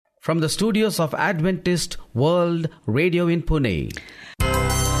From the studios of Adventist World Radio in Pune.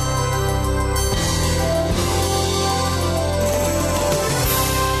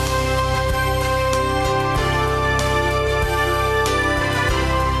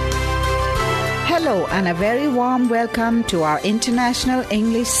 Hello and a very warm welcome to our International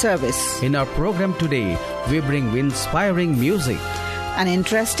English Service. In our program today, we bring inspiring music, An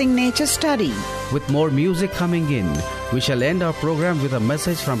interesting nature study. with more music coming in. We shall end our program with a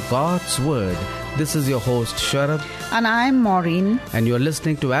message from God's Word. This is your host, Sharad, And I'm Maureen. and you're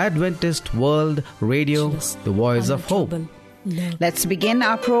listening to Adventist World Radio, the voice of hope. Let's begin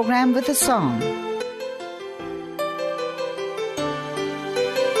our program with a song.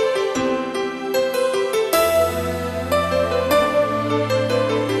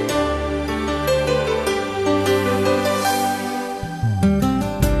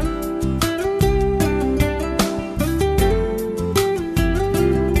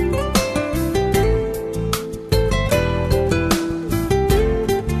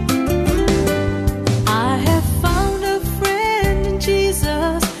 I have found a friend in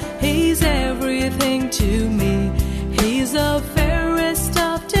Jesus. He's everything to me. He's the fairest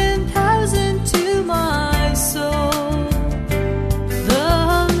of 10,000 to my soul.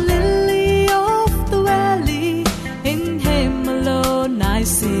 The lily of the valley, in Him alone I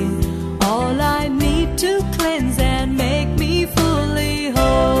see. All I need to cleanse and make me fully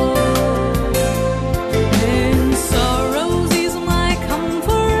whole. In sorrows He's my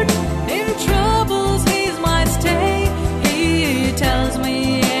comfort, in troubles He's my stay. He tells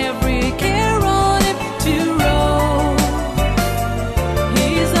me every care on Him to roll.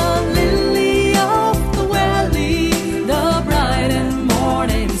 He's a lily of the valley, the bright and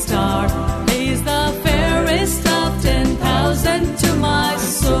morning star. He's the fairest of 10,000 to my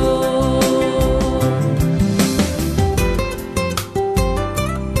soul.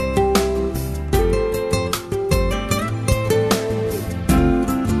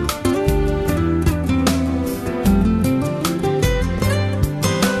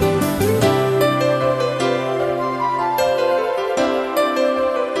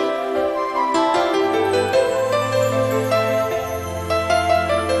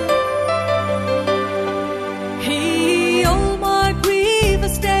 He all my grief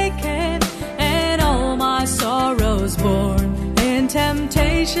has taken, and all my sorrows borne. In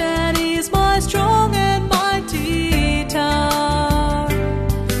temptation He's my strong and mighty tower.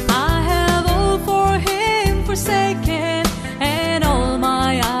 I have all for Him forsaken, and all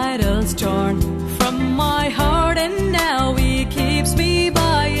my idols torn from my heart, and now He keeps me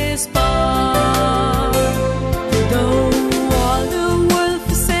by His power. Though all the world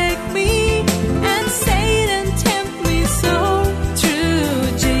forsake me, and Satan tempt me so,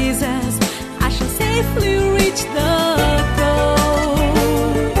 through Jesus I shall safely reach the goal.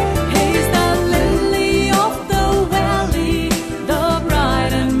 He's the lily of the valley, the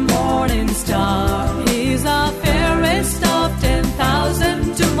bright and morning star. He's the fairest of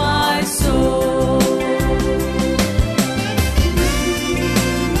 10,000 to my soul.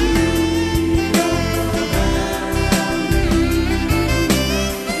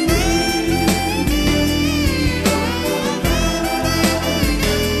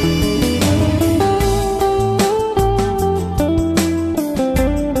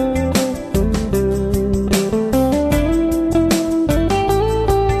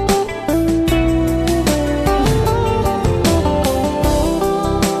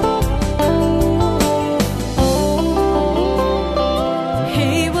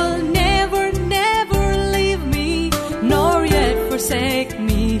 He will never, never leave me, nor yet forsake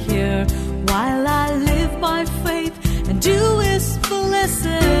me here, while I live by faith and do His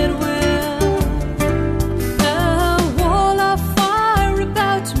blessed will. The wall of fire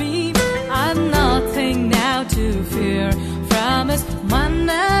about me, I've nothing now to fear. From His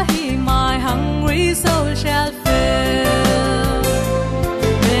manna He my hungry soul shall fill.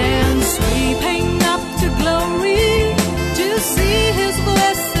 Then sweeping up to glory, to see His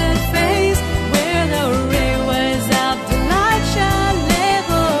blessed face, where the rivers of delight shall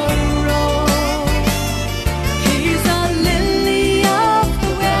never roll. He's a lily of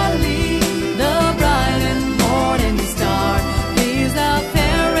the valley, the bright and morning star. He's the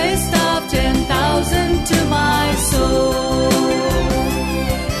fairest of 10,000 to my soul.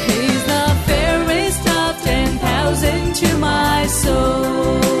 He's the fairest of 10,000 to my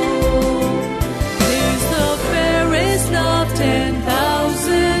soul. He's the fairest of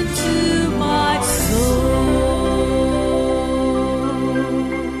 10,000 to my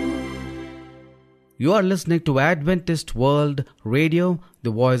soul. You are listening to Adventist World Radio,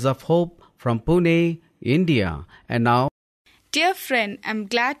 the voice of hope, from Pune, India. And now, Dear friend, I'm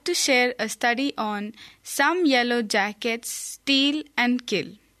glad to share a study on Some Yellow Jackets Steal and Kill.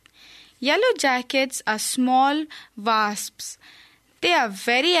 Yellow jackets are small wasps. They are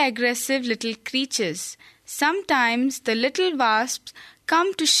very aggressive little creatures. Sometimes the little wasps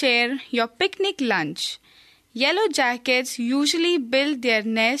come to share your picnic lunch. Yellow jackets usually build their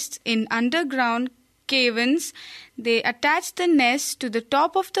nests in underground caverns. They attach the nest to the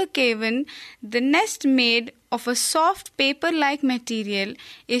top of the cavern. The nest, made of a soft paper-like material,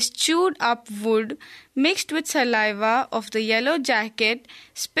 is chewed up wood mixed with saliva of the yellow jacket,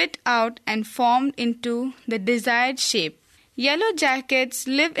 spit out and formed into the desired shape. Yellow jackets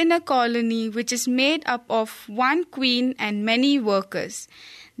live in a colony which is made up of one queen and many workers.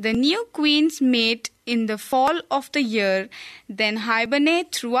 The new queens mate in the fall of the year, then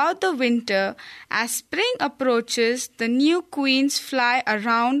hibernate throughout the winter. As spring approaches, the new queens fly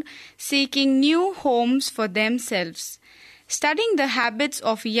around seeking new homes for themselves. Studying the habits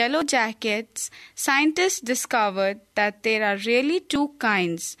of yellow jackets, scientists discovered that there are really two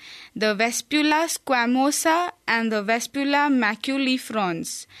kinds, the Vespula squamosa and the Vespula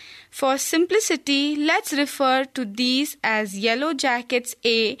maculifrons. For simplicity, let's refer to these as yellow jackets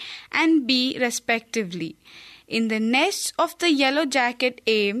A and B respectively. In the nests of the yellow jacket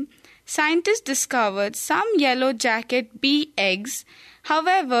A, scientists discovered some yellow jacket B eggs.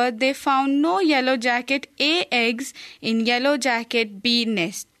 However, they found no yellow jacket A eggs in yellow jacket B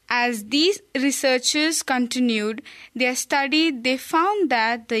nest. As these researchers continued their study, they found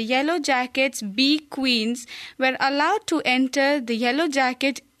that the yellow jacket's B queens were allowed to enter the yellow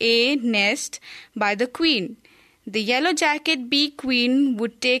jacket A nest by the queen. The yellow jacket B queen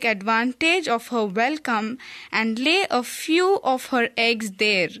would take advantage of her welcome and lay a few of her eggs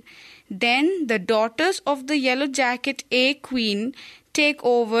there. Then the daughters of the yellow jacket A queen take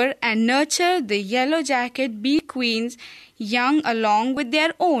over and nurture the yellow jacket B queen's young along with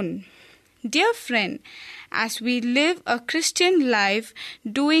their own. Dear friend, as we live a Christian life,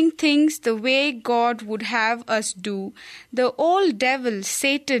 doing things the way God would have us do, the old devil,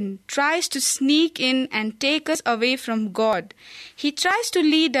 Satan, tries to sneak in and take us away from God. He tries to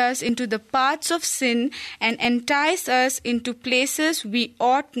lead us into the paths of sin and entice us into places we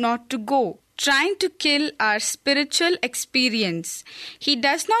ought not to go, trying to kill our spiritual experience. He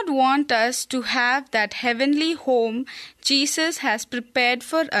does not want us to have that heavenly home Jesus has prepared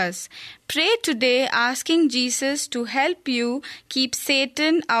for us. Pray today asking Jesus to help you keep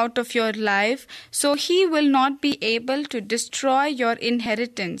Satan out of your life so he will not be able to destroy your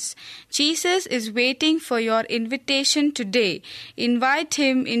inheritance. Jesus is waiting for your invitation today. Invite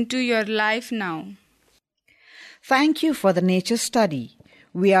him into your life now. Thank you for the nature study.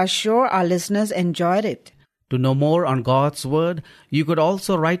 We are sure our listeners enjoyed it. To know more on God's Word, you could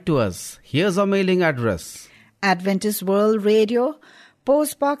also write to us. Here's our mailing address. Adventist World Radio,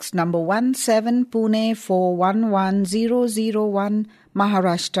 Post Box number 17, Pune 411001,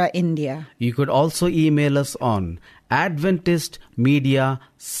 Maharashtra, India. You could also email us on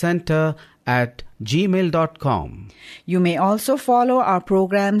adventistmediacenter@gmail.com. You may also follow our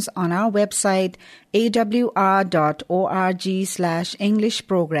programs on our website awr.org/English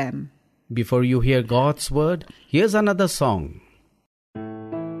program. Before you hear God's Word, here's another song.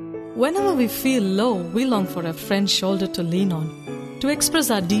 Whenever we feel low, we long for a friend's shoulder to lean on, to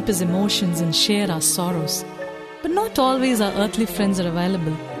express our deepest emotions and share our sorrows. But not always our earthly friends are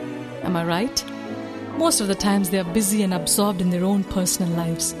available. Am I right? Most of the times they are busy and absorbed in their own personal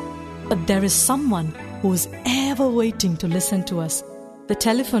lives. But there is someone who is ever waiting to listen to us. The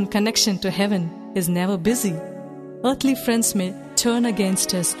telephone connection to heaven is never busy. Earthly friends may turn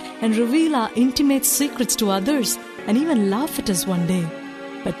against us and reveal our intimate secrets to others and even laugh at us one day.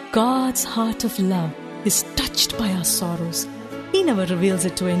 But God's heart of love is touched by our sorrows. He never reveals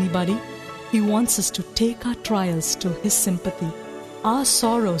it to anybody. He wants us to take our trials to His sympathy, our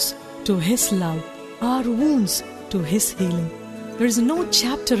sorrows to His love, our wounds to His healing. There is no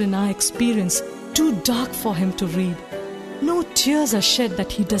chapter in our experience too dark for Him to read. No tears are shed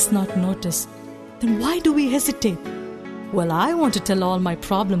that He does not notice. Then why do we hesitate? Well, I want to tell all my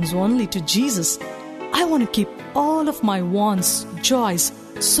problems only to Jesus. I want to keep all of my wants, joys,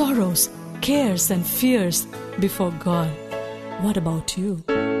 sorrows, cares and fears before God. What about you?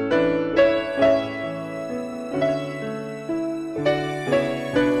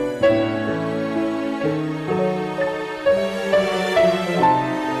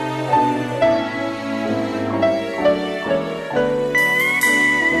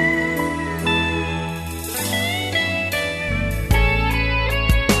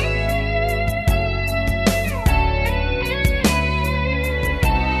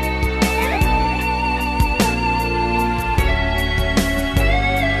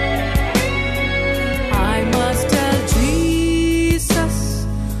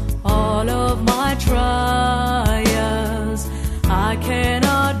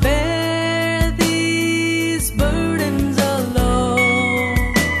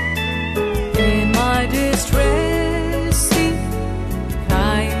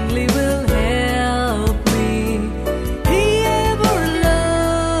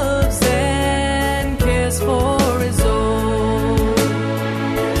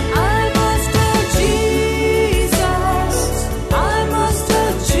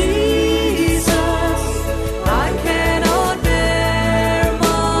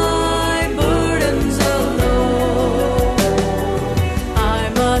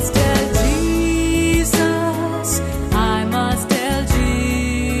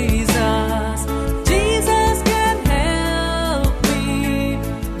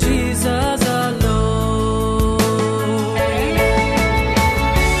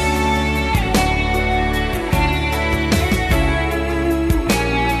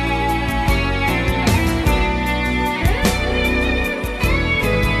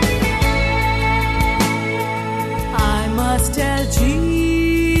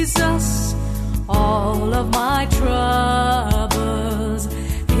 of my troubles.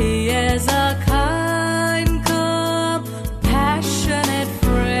 He is a kind, compassionate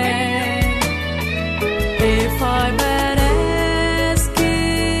friend. If I but ask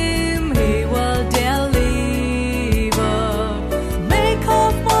Him, He will deliver. Make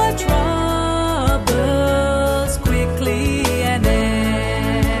of my troubles quickly an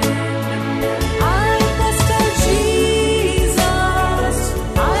end. I must tell Jesus,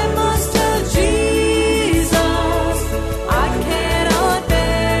 I must tell Jesus, I cannot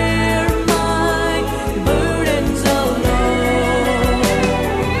bear my burdens alone.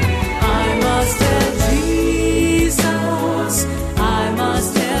 I must tell Jesus, I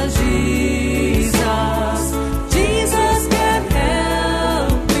must tell Jesus, Jesus can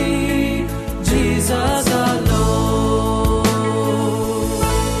help me, Jesus alone.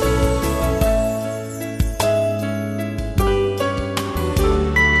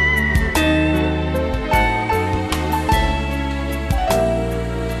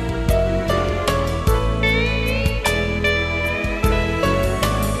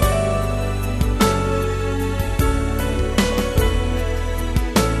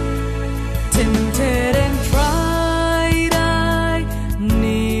 Tempted and tried, I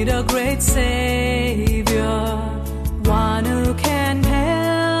need a great Savior, one who can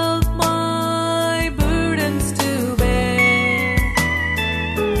help my burdens to bear.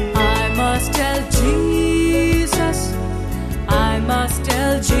 I must tell Jesus, I must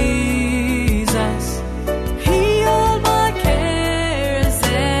tell Jesus, He all my cares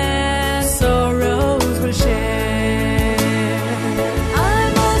and sorrows will share.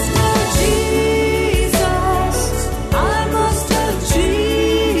 I must tell Jesus, I must tell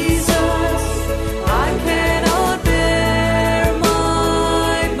Jesus, I cannot bear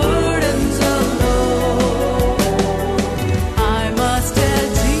my burdens alone. I must tell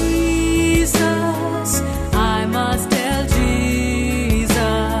Jesus, I must tell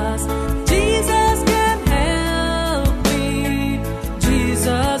Jesus, Jesus can help me,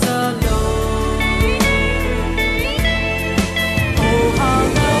 Jesus alone. Oh, how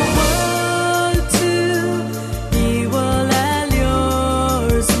the world too evil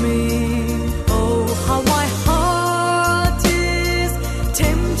allures me. Oh, how my heart is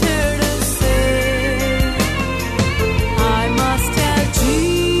tempted to sin. I must tell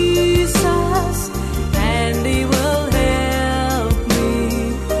Jesus, and He will help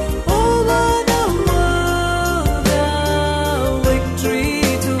me. Over the world, the victory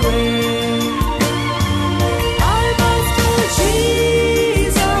to win. I must tell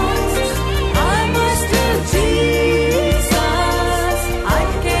Jesus, I must tell Jesus, I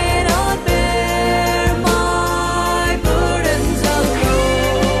cannot bear my burdens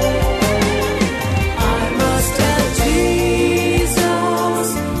alone. I must tell Jesus,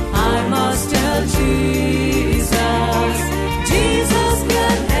 I must tell Jesus, Jesus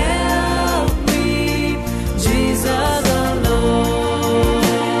can help me, Jesus alone.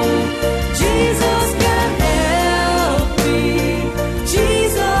 Jesus can help me,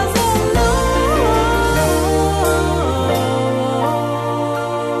 Jesus alone.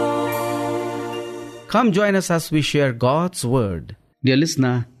 Come join us as we share God's Word. Dear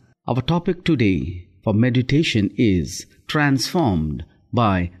listener, our topic today for meditation is transformed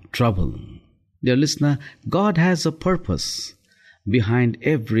by trouble. Dear listener, God has a purpose behind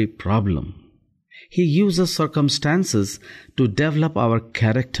every problem. He uses circumstances to develop our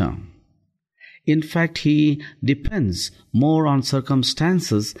character. In fact, He depends more on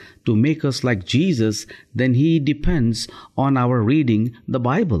circumstances to make us like Jesus than He depends on our reading the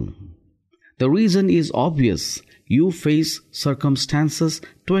Bible. The reason is obvious. You face circumstances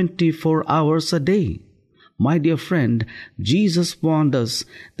 24 hours a day. My dear friend, Jesus warned us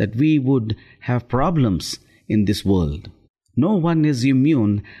that we would have problems in this world. No one is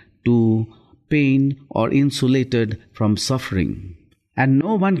immune to pain or insulated from suffering. And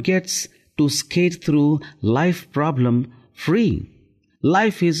no one gets to skate through life problem free.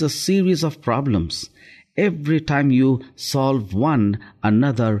 Life is a series of problems. Every time you solve one,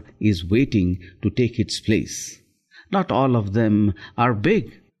 another is waiting to take its place. Not all of them are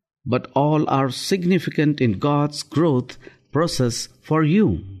big, but all are significant in God's growth process for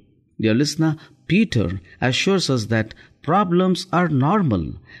you. Dear listener, Peter assures us that problems are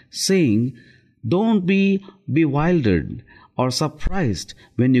normal, saying, "Don't be bewildered or surprised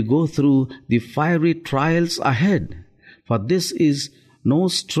when you go through the fiery trials ahead, for this is no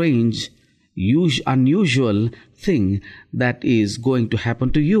strange, unusual thing that is going to happen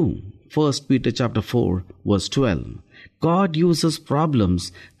to you." 1 Peter chapter 4, verse 12. God uses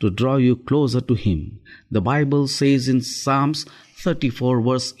problems to draw you closer to Him. The Bible says in Psalms 34,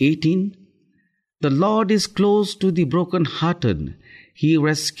 verse 18, The Lord is close to the broken-hearted. He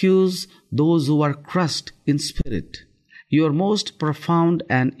rescues those who are crushed in spirit. Your most profound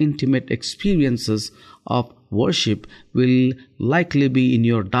and intimate experiences of worship will likely be in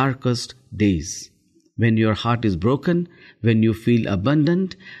your darkest days. When your heart is broken, when you feel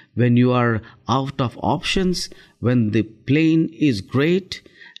abandoned, when you are out of options, when the pain is great,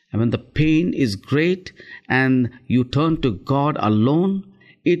 and you turn to God alone,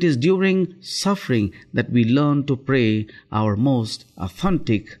 it is during suffering that we learn to pray our most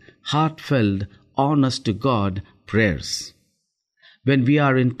authentic, heartfelt, honest to God prayers. When we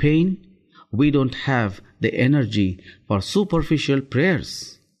are in pain, we don't have the energy for superficial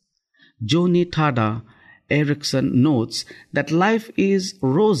prayers. Joni Tada Erickson notes that life is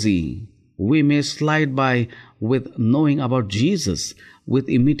rosy. We may slide by with knowing about Jesus, with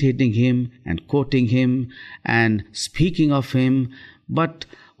imitating Him and quoting Him and speaking of Him, but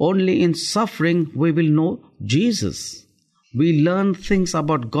only in suffering we will know Jesus. We learn things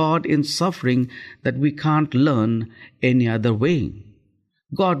about God in suffering that we can't learn any other way.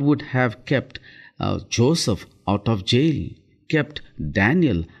 God would have kept Joseph out of jail, kept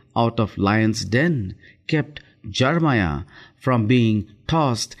Daniel out of lion's den, kept Jeremiah from being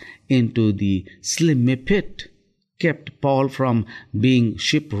tossed into the slimy pit, kept Paul from being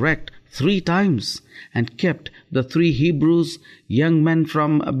shipwrecked 3 times, and kept the 3 Hebrews young men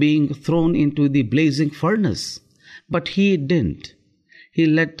from being thrown into the blazing furnace. But He didn't. He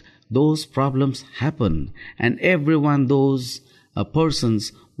let those problems happen, and everyone those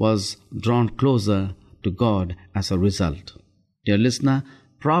persons was drawn closer to God as a result. Dear listener,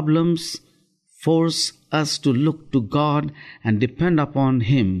 problems force us to look to God and depend upon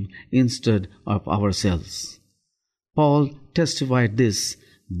Him instead of ourselves. Paul testified this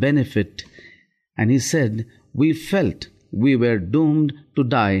benefit, and he said, "We felt we were doomed to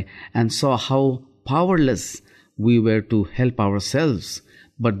die and saw how powerless we were to help ourselves,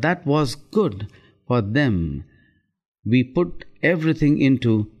 but that was good for them. We put everything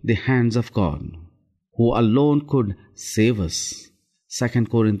into the hands of God, who alone could save us." 2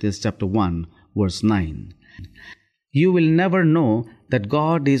 Corinthians chapter 1, verse 9. You will never know that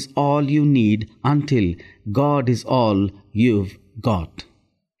God is all you need until God is all you've got.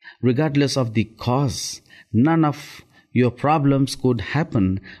 Regardless of the cause, none of your problems could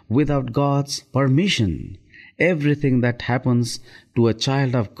happen without God's permission. Everything that happens to a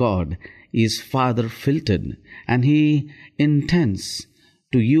child of God is Father filtered, and He intends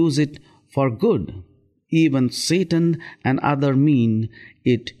to use it for good. Even Satan and others mean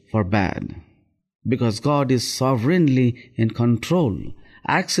it for bad. Because God is sovereignly in control.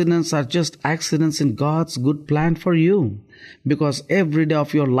 Accidents are just accidents in God's good plan for you. Because every day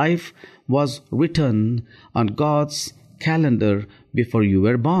of your life was written on God's calendar before you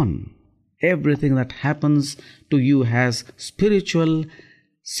were born. Everything that happens to you has spiritual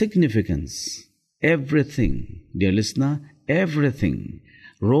significance. Everything, dear listener, everything.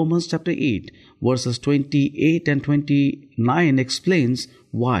 Romans chapter 8, verses 28 and 29 explains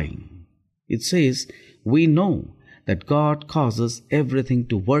why. It says, "We know that God causes everything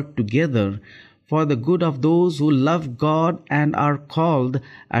to work together for the good of those who love God and are called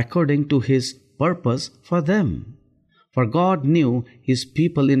according to His purpose for them. For God knew His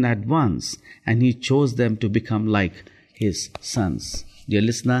people in advance, and He chose them to become like His sons." Dear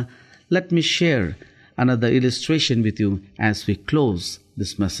listener, let me share another illustration with you as we close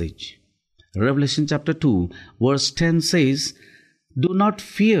this message. Revelation chapter 2, verse 10 says, "Do not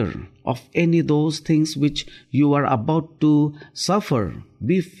fear of any of those things which you are about to suffer.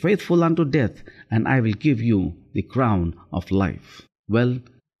 Be faithful unto death, and I will give you the crown of life." Well,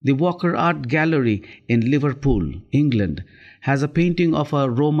 the Walker Art Gallery in Liverpool, England, has a painting of a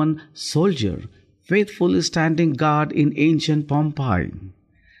Roman soldier faithfully standing guard in ancient Pompeii.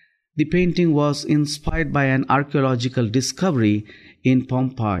 The painting was inspired by an archaeological discovery in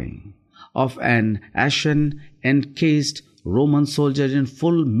Pompeii of an ashen, encased Roman soldier in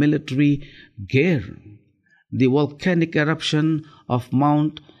full military gear. The volcanic eruption of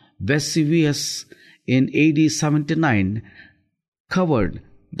Mount Vesuvius in AD 79 covered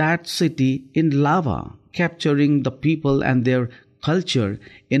that city in lava, capturing the people and their culture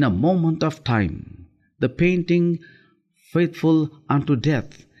in a moment of time. The painting, "Faithful unto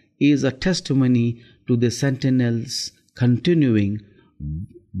Death," is a testimony to the sentinel's continuing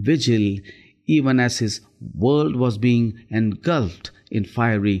vigil even as his world was being engulfed in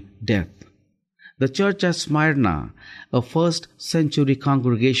fiery death. The church at Smyrna, a first-century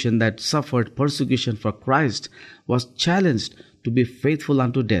congregation that suffered persecution for Christ, was challenged to be faithful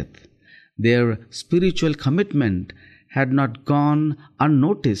unto death. Their spiritual commitment had not gone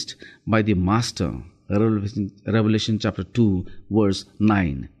unnoticed by the Master. Revelation chapter 2 verse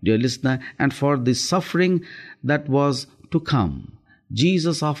 9. Dear listener, and for the suffering that was to come,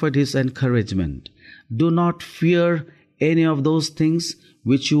 Jesus offered his encouragement. Do not fear any of those things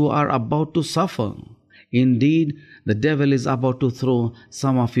which you are about to suffer. Indeed, the devil is about to throw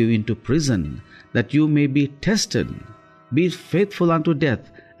some of you into prison, that you may be tested. Be faithful unto death,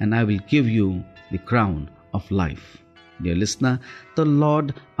 and I will give you the crown of life. Dear listener, the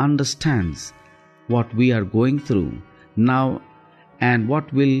Lord understands what we are going through now and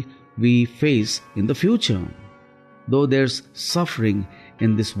what will we face in the future. Though there's suffering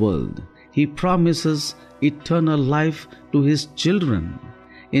in this world, He promises eternal life to His children.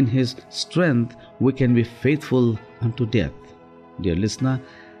 In His strength, we can be faithful unto death. Dear listener,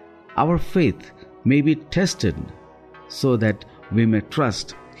 our faith may be tested so that we may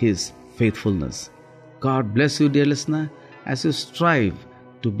trust His faithfulness. God bless you, dear listener, as you strive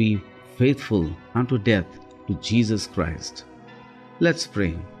to be faithful unto death to Jesus Christ. Let's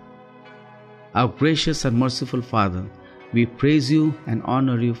pray. Our gracious and merciful Father, we praise you and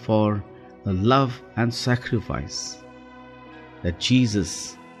honor you for the love and sacrifice that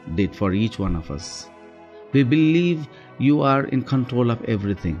Jesus did for each one of us. We believe you are in control of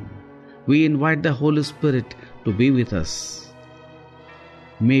everything. We invite the Holy Spirit to be with us.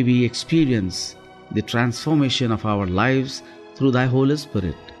 May we experience the transformation of our lives through thy Holy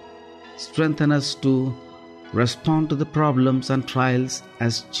Spirit. Strengthen us to respond to the problems and trials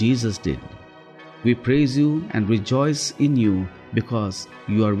as Jesus did. We praise you and rejoice in you because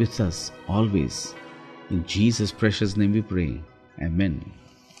you are with us always. In Jesus' precious name we pray. Amen.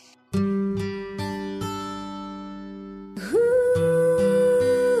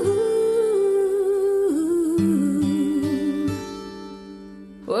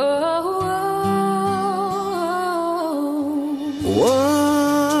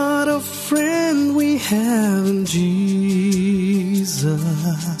 What a friend we have in Jesus,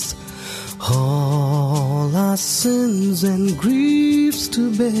 all our sins and griefs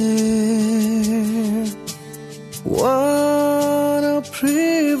to bear. What a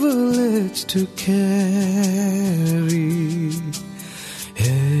privilege to carry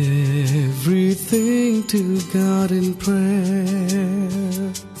everything to God in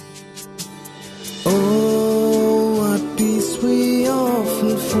prayer. Oh, what peace we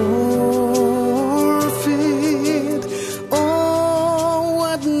often forfeit. Oh,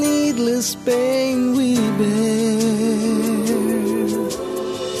 what needless pain we bear.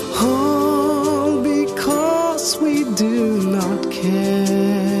 All because we do not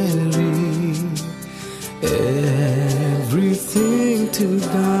carry everything to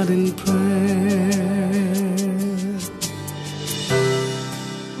God in prayer.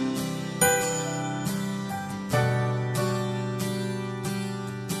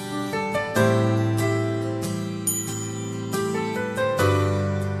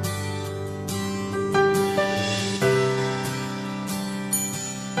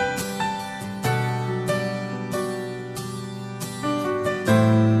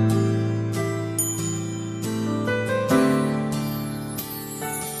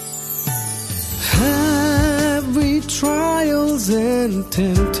 Trials and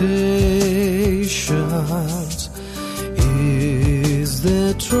temptations, is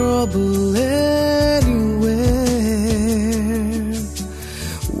there trouble anywhere?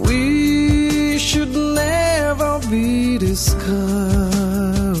 We should never be discouraged.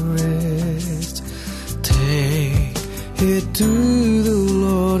 Take it to the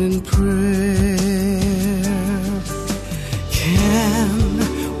Lord in prayer. Can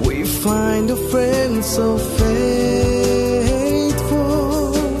we find a friend so faithful,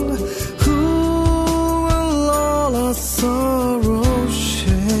 who will all our sorrow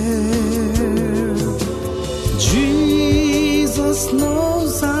share? Jesus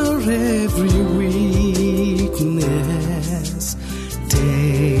knows our every weakness.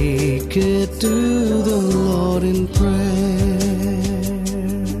 Take it to the Lord in prayer.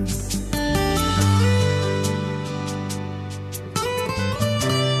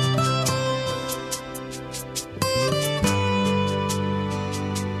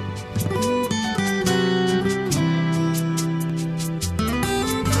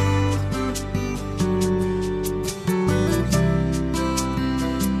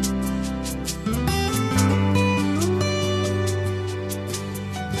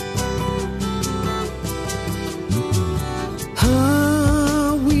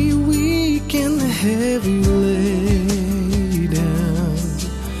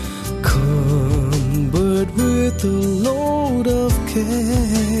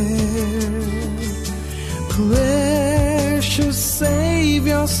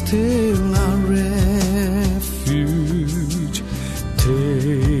 Savior still our refuge.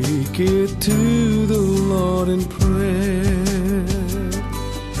 Take it to the Lord in prayer.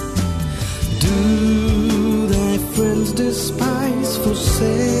 Do thy friends despise, forsake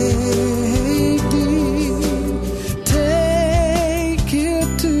thee? Take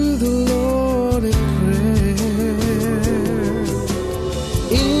it to the Lord in prayer.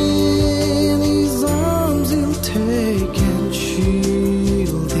 In his arms he'll take and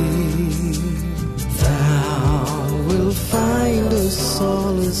shield thee. Thou wilt find a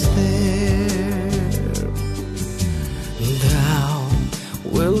solace there. Thou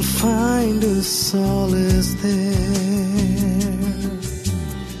wilt find a solace there.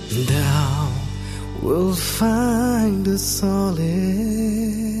 Thou wilt find a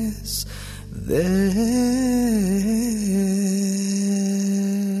solace there.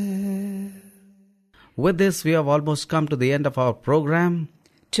 With this, we have almost come to the end of our program.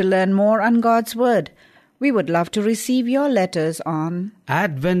 To learn more on God's Word, we would love to receive your letters on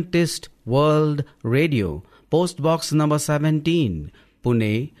Adventist World Radio, Post Box number 17,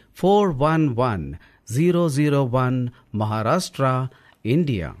 Pune 411001, Maharashtra,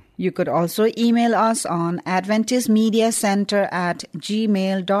 India. You could also email us on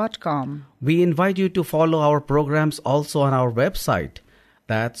adventistmediacenter@gmail.com. We invite you to follow our programs also on our website.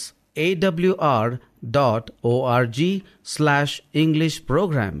 That's awr.org/English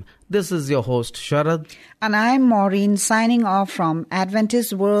program. This is your host Sharad. And I'm Maureen signing off from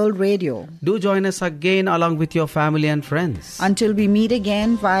Adventist World Radio. Do join us again along with your family and friends. Until we meet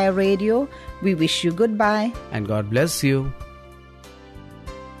again via radio, we wish you goodbye. And God bless you.